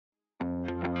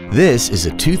This is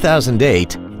a 2008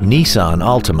 Nissan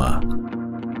Altima.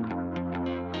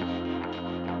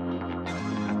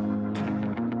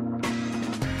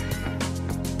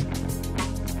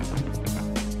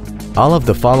 All of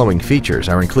the following features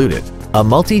are included: a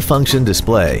multi-function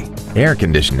display, air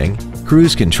conditioning,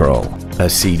 cruise control, a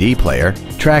CD player,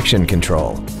 traction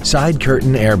control, side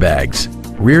curtain airbags,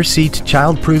 rear seat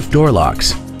child-proof door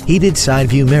locks, heated side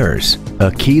view mirrors, a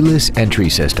keyless entry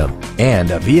system, and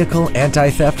a vehicle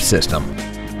anti-theft system.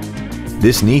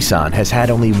 This Nissan has had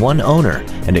only one owner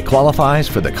and it qualifies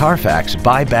for the Carfax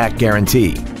buyback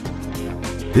guarantee.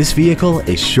 This vehicle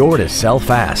is sure to sell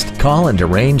fast. Call and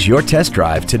arrange your test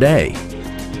drive today.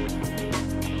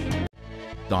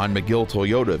 Don McGill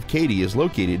Toyota of Katy is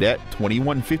located at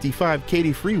 2155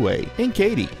 Katy Freeway in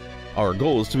Katy. Our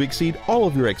goal is to exceed all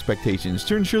of your expectations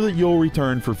to ensure that you'll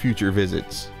return for future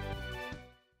visits.